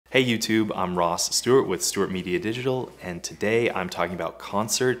Hey YouTube, I'm Ross Stewart with Stewart Media Digital, and today I'm talking about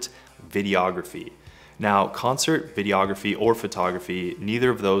concert videography. Now, concert videography or photography, neither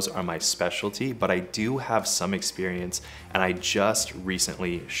of those are my specialty, but I do have some experience, and I just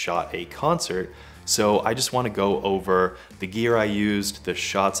recently shot a concert. So I just want to go over the gear I used, the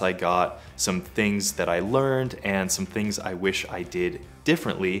shots I got, some things that I learned, and some things I wish I did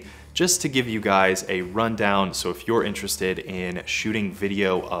differently, just to give you guys a rundown. So if you're interested in shooting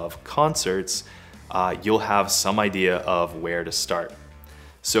video of concerts, you'll have some idea of where to start.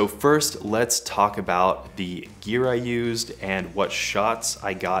 So first, let's talk about the gear I used and what shots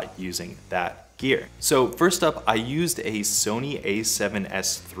I got using that gear. So first up, I used a Sony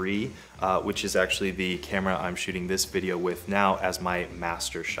a7S III, which is actually the camera I'm shooting this video with now, as my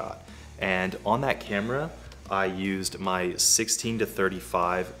master shot. And on that camera, I used my 16 to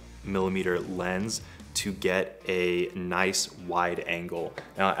 35 millimeter lens to get a nice wide angle.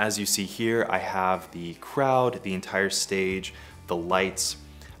 Now, as you see here, I have the crowd, the entire stage, the lights.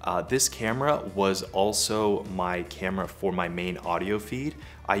 This camera was also my camera for my main audio feed.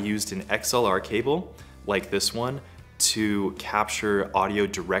 I used an XLR cable like this one to capture audio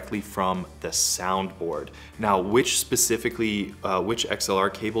directly from the soundboard. Now, which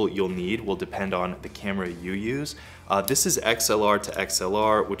XLR cable you'll need will depend on the camera you use. This is XLR to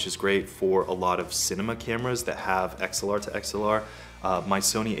XLR, which is great for a lot of cinema cameras that have XLR to XLR. My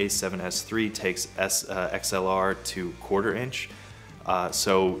Sony a7S III takes XLR to 1/4 inch.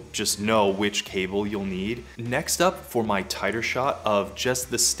 So just know which cable you'll need. Next up, for my tighter shot of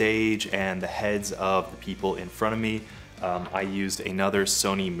just the stage and the heads of the people in front of me, I used another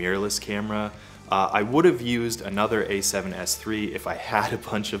Sony mirrorless camera. I would have used another a7S III if I had a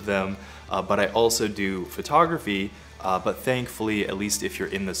bunch of them, but I also do photography, but thankfully, at least if you're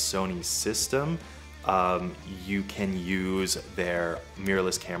in the Sony system, you can use their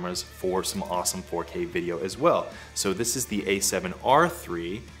mirrorless cameras for some awesome 4K video as well. So this is the A7R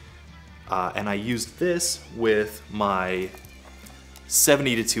III, and I used this with my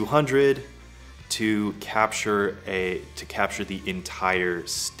 70 to 200 to capture the entire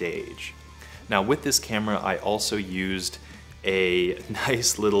stage. Now, with this camera, I also used a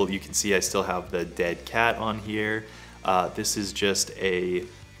nice little, you can see I still have the dead cat on here. This is just a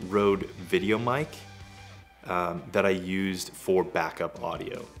Rode video mic that I used for backup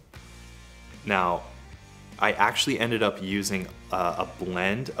audio. Now, I actually ended up using a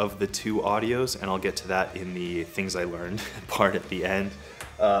blend of the two audios, and I'll get to that in the things I learned part at the end.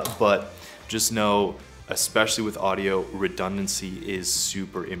 But just know, especially with audio, redundancy is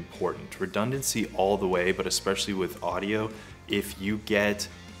super important. Redundancy all the way, but especially with audio, if you get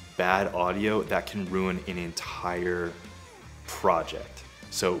bad audio, that can ruin an entire project.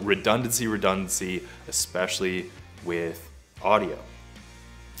 So redundancy, especially with audio.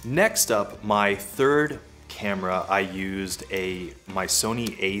 Next up, my third camera, I used my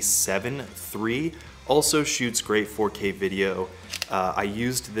Sony a7 III, also shoots great 4K video. I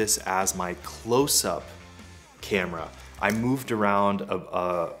used this as my close-up camera. I moved around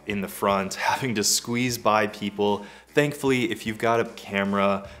in the front, having to squeeze by people. Thankfully, if you've got a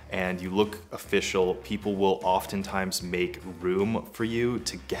camera and you look official, people will oftentimes make room for you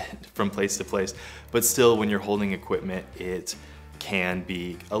to get from place to place. But still, when you're holding equipment, it can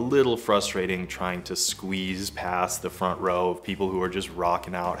be a little frustrating trying to squeeze past the front row of people who are just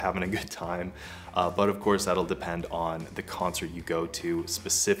rocking out, having a good time. But of course, that'll depend on the concert you go to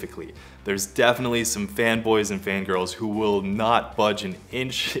specifically. There's definitely some fanboys and fangirls who will not budge an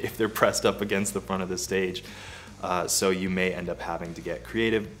inch if they're pressed up against the front of the stage. So you may end up having to get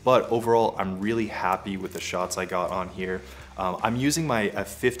creative, but overall, I'm really happy with the shots I got on here. I'm using my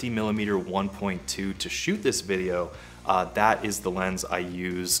 50mm 1.2 to shoot this video. That is the lens I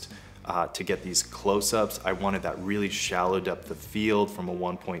used to get these close-ups. I wanted that really shallow depth of field from a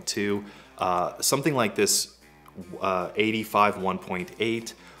 1.2. Something like this 85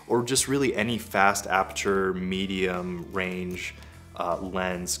 1.8, or just really any fast aperture, medium range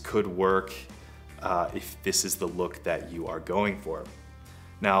lens could work if this is the look that you are going for.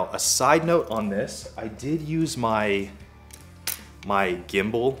 Now, a side note on this, I did use my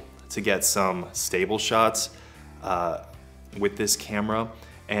gimbal to get some stable shots with this camera,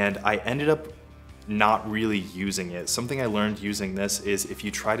 and I ended up not really using it. Something I learned using this is if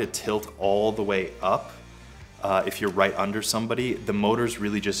you try to tilt all the way up, if you're right under somebody, the motors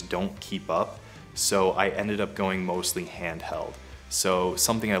really just don't keep up. So I ended up going mostly handheld. So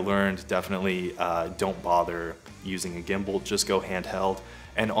something I learned, definitely don't bother using a gimbal, just go handheld.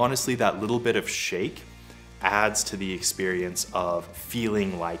 And honestly, that little bit of shake adds to the experience of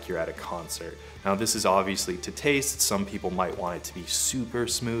feeling like you're at a concert. Now this is obviously to taste. Some people might want it to be super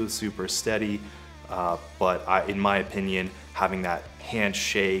smooth, super steady, but in my opinion, having that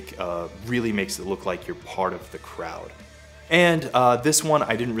handshake really makes it look like you're part of the crowd. And this one,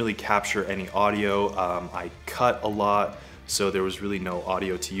 I didn't really capture any audio. I cut a lot, so there was really no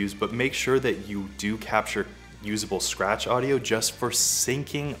audio to use, but make sure that you do capture usable scratch audio just for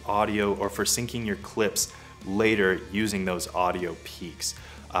syncing audio or for syncing your clips later using those audio peaks.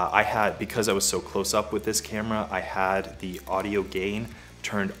 Because I was so close up with this camera, I had the audio gain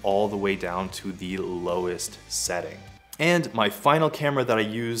turned all the way down to the lowest setting. And my final camera that I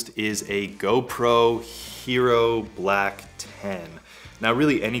used is a GoPro Hero Black 10. Now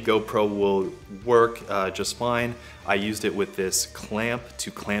really any GoPro will work just fine. I used it with this clamp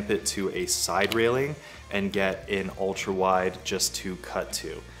to clamp it to a side railing and get an ultra wide just to cut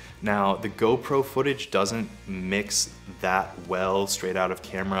to. Now the GoPro footage doesn't mix that well straight out of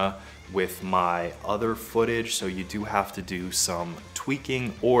camera with my other footage, so you do have to do some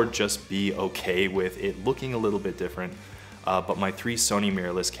tweaking or just be okay with it looking a little bit different. But my 3 Sony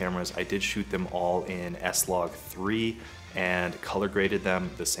mirrorless cameras, I did shoot them all in S-Log3 and color graded them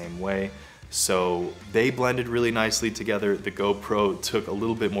the same way. So they blended really nicely together. The GoPro took a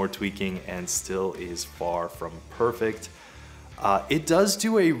little bit more tweaking and still is far from perfect. It does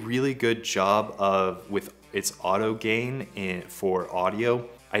do a really good job with its auto gain for audio.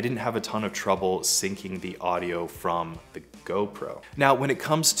 I didn't have a ton of trouble syncing the audio from the GoPro. Now, when it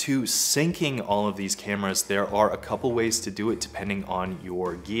comes to syncing all of these cameras, there are a couple ways to do it depending on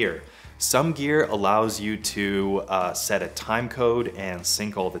your gear. Some gear allows you to set a time code and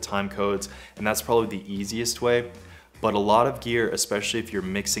sync all the time codes, and that's probably the easiest way. But a lot of gear, especially if you're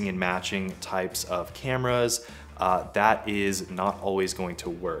mixing and matching types of cameras, that is not always going to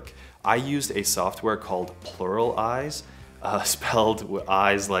work. I used a software called Plural Eyes, spelled with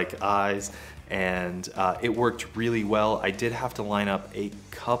eyes like eyes, and it worked really well. I did have to line up a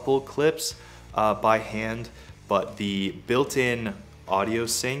couple clips by hand, but the built-in audio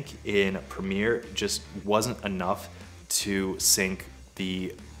sync in Premiere just wasn't enough to sync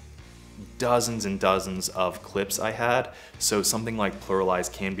the dozens and dozens of clips I had. So something like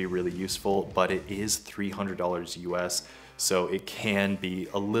Pluralize can be really useful, but it is $300 US, so it can be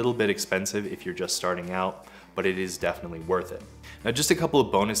a little bit expensive if you're just starting out, but it is definitely worth it. Now, just a couple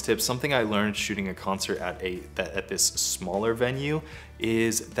of bonus tips. Something I learned shooting a concert at this smaller venue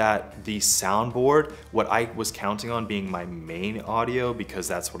is that the soundboard, what I was counting on being my main audio, because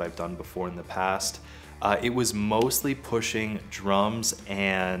that's what I've done before in the past, it was mostly pushing drums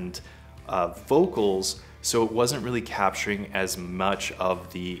and vocals, so it wasn't really capturing as much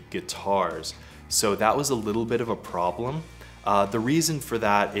of the guitars. So that was a little bit of a problem. The reason for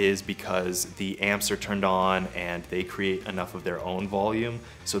that is because the amps are turned on and they create enough of their own volume,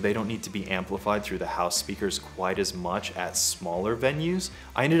 so they don't need to be amplified through the house speakers quite as much at smaller venues.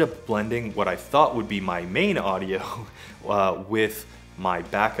 I ended up blending what I thought would be my main audio with my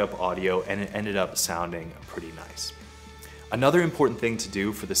backup audio, and it ended up sounding pretty nice. Another important thing to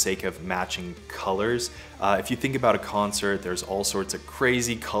do for the sake of matching colors, if you think about a concert, there's all sorts of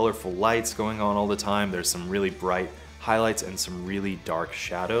crazy colorful lights going on all the time. There's some really bright highlights and some really dark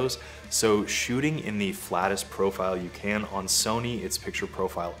shadows. So shooting in the flattest profile you can, on Sony it's picture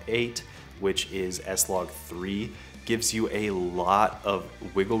profile 8, which is S-Log3, gives you a lot of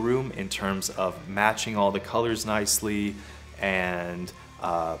wiggle room in terms of matching all the colors nicely and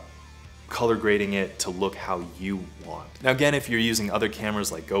color grading it to look how you want. Now again, if you're using other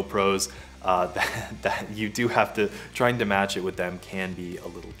cameras like GoPros, that you do have to, trying to match it with them can be a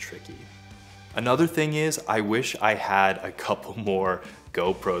little tricky. Another thing is, I wish I had a couple more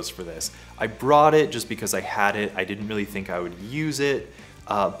GoPros for this. I brought it just because I had it. I didn't really think I would use it,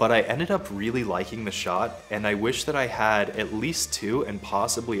 but I ended up really liking the shot, and I wish that I had at least 2 and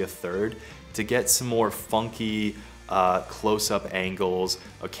possibly a third to get some more funky close-up angles,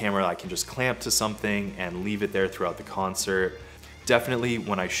 a camera I can just clamp to something and leave it there throughout the concert. Definitely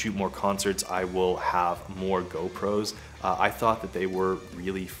when I shoot more concerts, I will have more GoPros. I thought that they were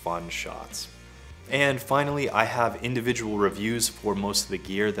really fun shots. And finally, I have individual reviews for most of the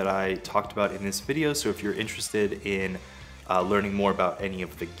gear that I talked about in this video, so if you're interested in learning more about any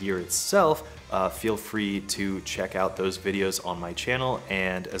of the gear itself, feel free to check out those videos on my channel,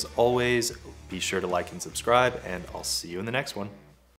 and as always, be sure to like and subscribe, and I'll see you in the next one.